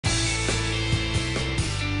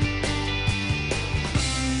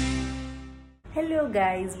Hello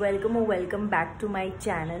guys, welcome or welcome back to my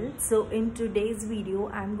channel. So in today's video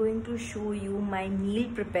I'm going to show you my meal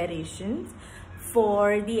preparations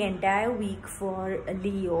for the entire week for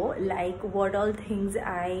Leo, like what all things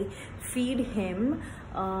I feed him,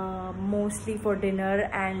 mostly for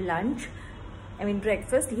dinner and lunch. I mean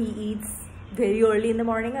breakfast. He eats very early in the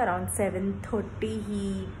morning, around 7:30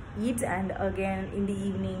 he eats, and again in the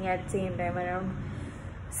evening at same time around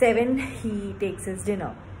 7 he takes his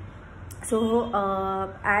dinner. So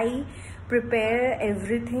I prepare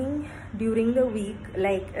everything during the week,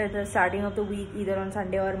 like at the starting of the week, either on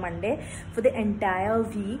Sunday or Monday, for the entire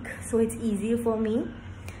week, so it's easy for me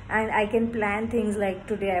and I can plan things like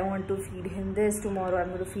today I want to feed him this, tomorrow I'm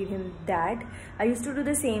going to feed him that. I used to do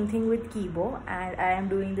the same thing with Kibo, and I am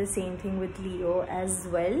doing the same thing with Leo as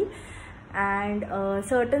well. And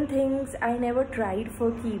certain things I never tried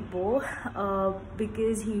for Kibo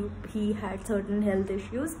because he had certain health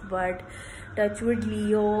issues, but touch with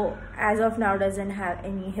Leo as of now doesn't have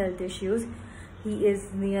any health issues. He is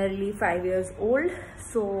nearly 5 years old,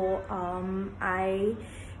 so I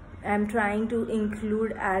am trying to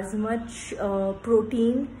include as much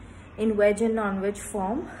protein in veg and non-veg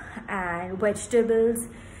form, and vegetables,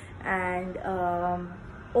 and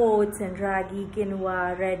oats and ragi,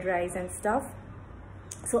 quinoa, red rice and stuff.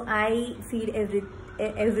 So I feed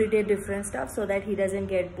every day different stuff so that he doesn't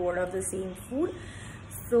get bored of the same food.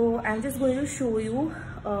 So I'm just going to show you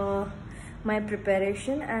my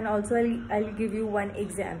preparation, and also I'll give you one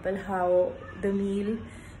example how the meal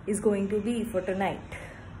is going to be for tonight.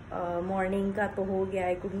 Morning ka to ho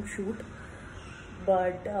gaya, I couldn't shoot,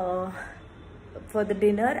 but for the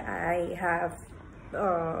dinner I have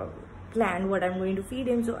plan what I'm going to feed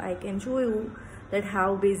him, so I can show you that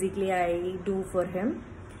how basically I do for him.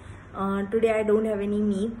 Today I don't have any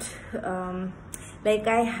meat, like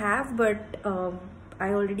I have, but I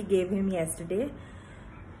already gave him yesterday.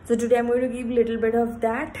 So today I'm going to give a little bit of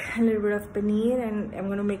that, a little bit of paneer, and I'm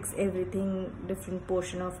going to mix everything, different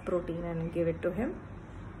portion of protein, and give it to him.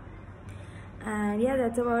 And yeah,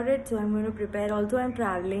 that's about it. So I'm going to prepare. Also I'm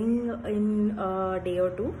traveling in a day or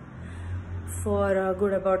two for a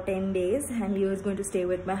good about 10 days, and Leo is going to stay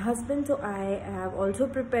with my husband, so I have also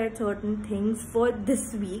prepared certain things for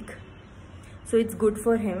this week, so it's good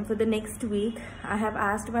for him. For the next week I have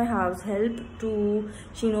asked my house help to,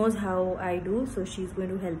 she knows how I do, so she's going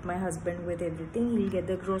to help my husband with everything. He'll get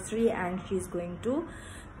the grocery and she's going to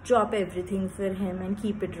chop everything for him and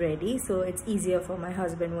keep it ready, so it's easier for my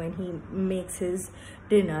husband when he makes his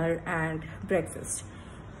dinner and breakfast.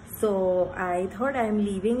 So I thought I'm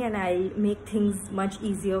leaving and I'll make things much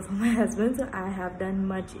easier for my husband. So I have done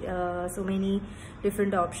so many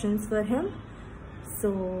different options for him.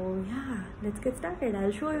 So yeah, let's get started.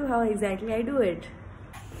 I'll show you how exactly I do it.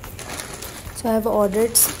 So I've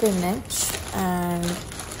ordered spinach and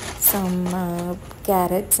some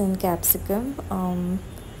carrots and capsicum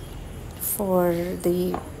for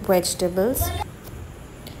the vegetables,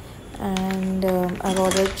 and I've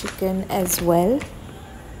ordered chicken as well.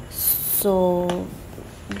 So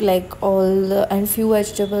like and few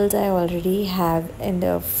vegetables I already have in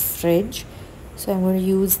the fridge, so I'm going to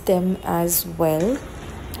use them as well.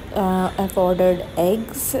 I've ordered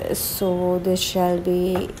eggs, so this shall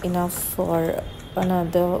be enough for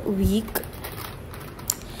another week.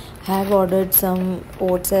 I've ordered some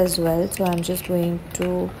oats as well, so I'm just going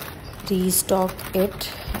to restock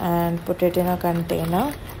it and put it in a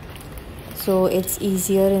container, so it's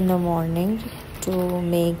easier in the morning to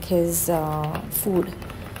make his food.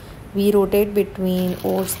 We rotate between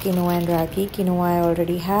oats, quinoa and ragi. Quinoa I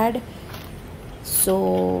already had,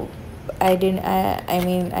 so I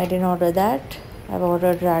didn't order that. I've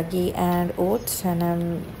ordered ragi and oats, and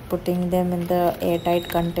I'm putting them in the airtight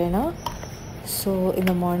container, so in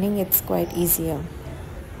the morning it's quite easier.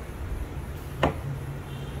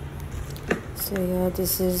 So yeah,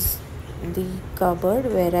 this is the cupboard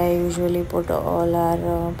where I usually put all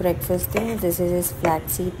our breakfast things. This is his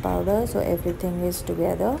flaxseed powder, so everything is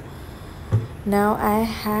together. Now I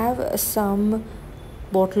have some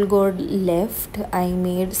bottle gourd left. I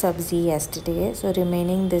made sabzi yesterday, so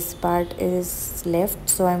remaining this part is left,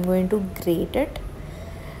 so I'm going to grate it.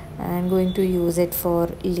 I'm going to use it for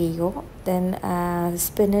Leo. Then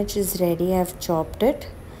spinach is ready. I've chopped it.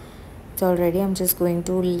 It's already. I'm just going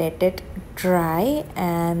to let it dry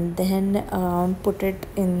and then put it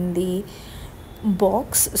in the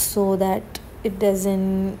box so that it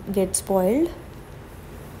doesn't get spoiled.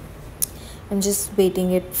 I'm just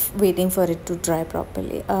waiting for it to dry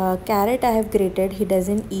properly. Carrot I have grated. He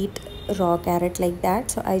doesn't eat raw carrot like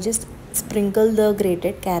that, so I just sprinkle the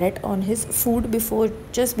grated carrot on his food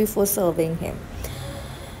just before serving him.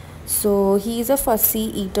 So he is a fussy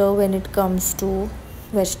eater when it comes to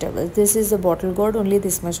vegetables. This is a bottle gourd, only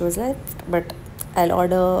this much was left, but I'll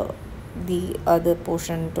order the other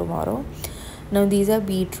portion tomorrow. Now these are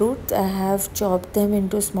beetroots. I have chopped them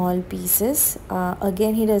into small pieces.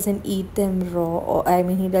 Again, he doesn't eat them raw, or I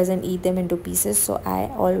mean he doesn't eat them into pieces, so I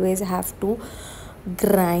always have to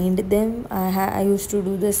grind them. I used to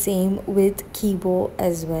do the same with kibo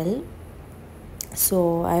as well.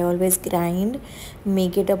 So I always grind,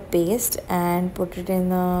 make it a paste and put it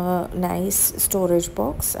in a nice storage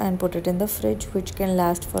box and put it in the fridge, which can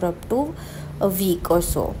last for up to a week or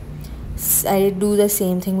so. I do the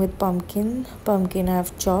same thing with pumpkin I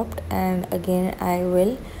have chopped, and again I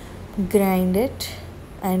will grind it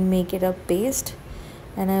and make it a paste,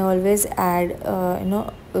 and I always add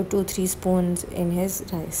 2-3 spoons in his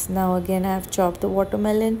rice. Now again I have chopped the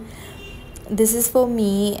watermelon. This is for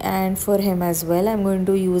me and for him as well. I'm going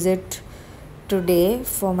to use it today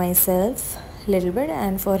for myself a little bit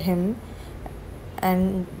and for him.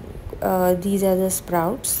 And these are the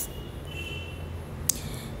sprouts.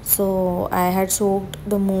 So I had soaked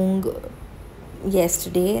the moong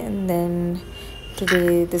yesterday, and then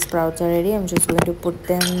today the sprouts are ready. I'm just going to put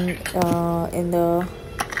them in the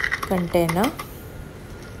container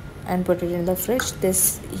and put it in the fridge.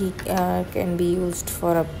 This can be used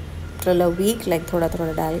for up till a week, like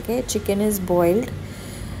thoda dal ke. Chicken is boiled,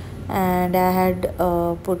 and I had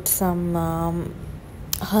put some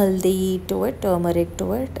haldi to it, turmeric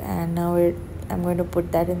to it, and now I'm going to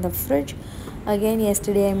put that in the fridge. Again,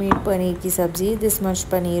 yesterday I made paneer ki sabzi. This much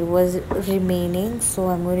paneer was remaining, so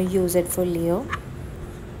I'm going to use it for Leo,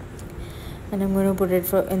 and I'm going to put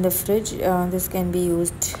it in the fridge. This can be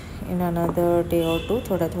used in another day or two.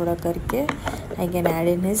 Thoda karke I can add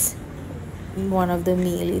in his one of the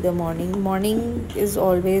meal, either morning is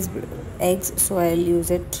always eggs, so I'll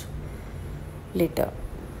use it later.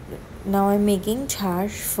 Now I'm making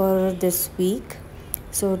chash for this week,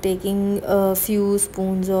 so taking a few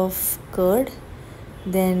spoons of curd,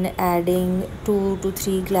 then adding 2 to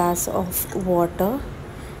 3 glass of water,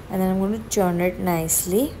 and then I'm going to churn it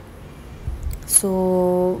nicely.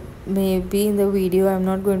 So maybe in the video I'm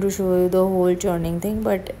not going to show you the whole churning thing,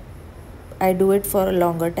 but I do it for a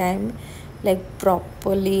longer time, like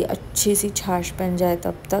properly अच्छी सी छाछ बन जाए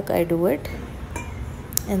तब तक I do it,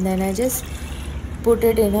 and then I just put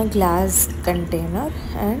it in a glass container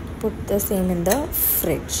and put the same in the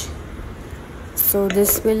fridge. So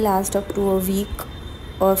this will last up to a week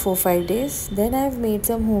or 4-5 days. Then I've made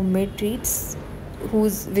some homemade treats,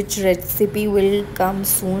 which recipe will come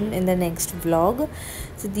soon in the next vlog.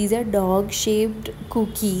 So these are dog shaped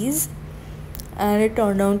cookies, and it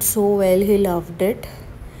turned out so well. He loved it.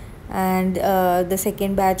 And the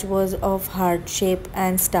second batch was of heart shape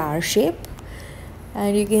and star shape,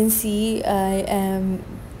 and you can see I am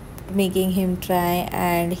making him try,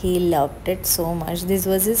 and he loved it so much. This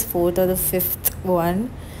was his 4th or the 5th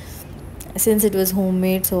one. Since it was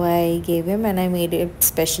homemade, so I gave him, and I made it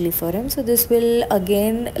specially for him. So this will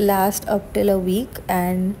again last up till a week,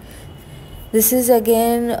 and this is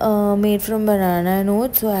again made from banana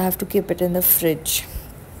note, so I have to keep it in the fridge.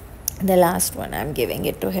 The last one I'm giving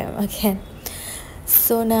it to him again.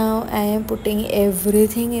 So now I am putting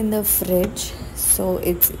everything in the fridge, so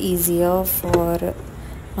it's easier for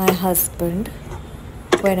my husband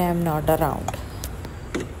when I'm not around.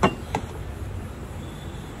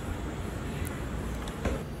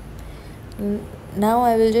 Now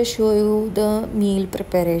I will just show you the meal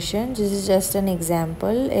preparation. This is just an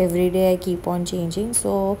example. Every day I keep on changing.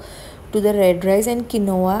 So to the red rice and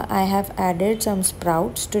quinoa, I have added some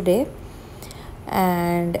sprouts today,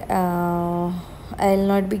 and I'll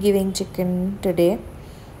not be giving chicken today.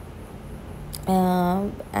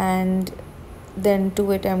 And then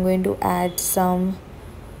to it I'm going to add some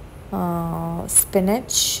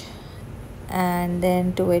spinach, and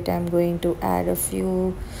then to it I'm going to add a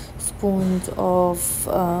few spoons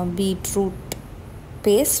of beetroot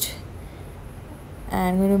paste, and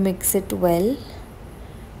I'm going to mix it well.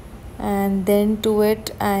 And then to it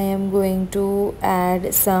I am going to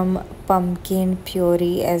add some pumpkin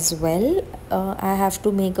puree as well. I have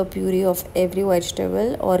to make a puree of every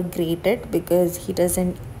vegetable or grate it, because he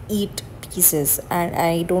doesn't eat pieces, and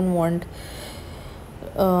I don't want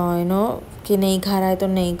कि नहीं खा रहा है तो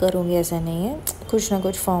नहीं करूँगी, ऐसा नहीं है. कुछ ना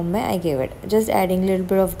कुछ फॉर्म में I gave it. Just adding little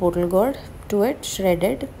bit of bottle gourd to it,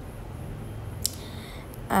 shredded,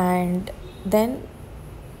 and then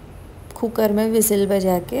cooker में विसिल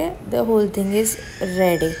बजा के the whole thing is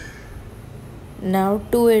ready. Now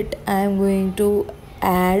to it I am going to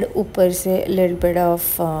add ऊपर से little bit of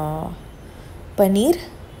paneer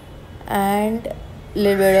and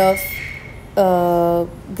little bit of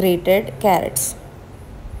grated carrots.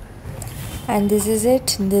 And this is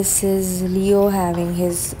it. This is Leo having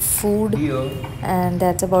his food. Leo. And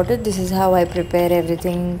that's about it. This is how I prepare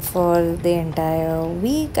everything for the entire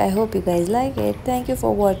week. I hope you guys like it. Thank you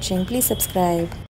for watching. Please subscribe.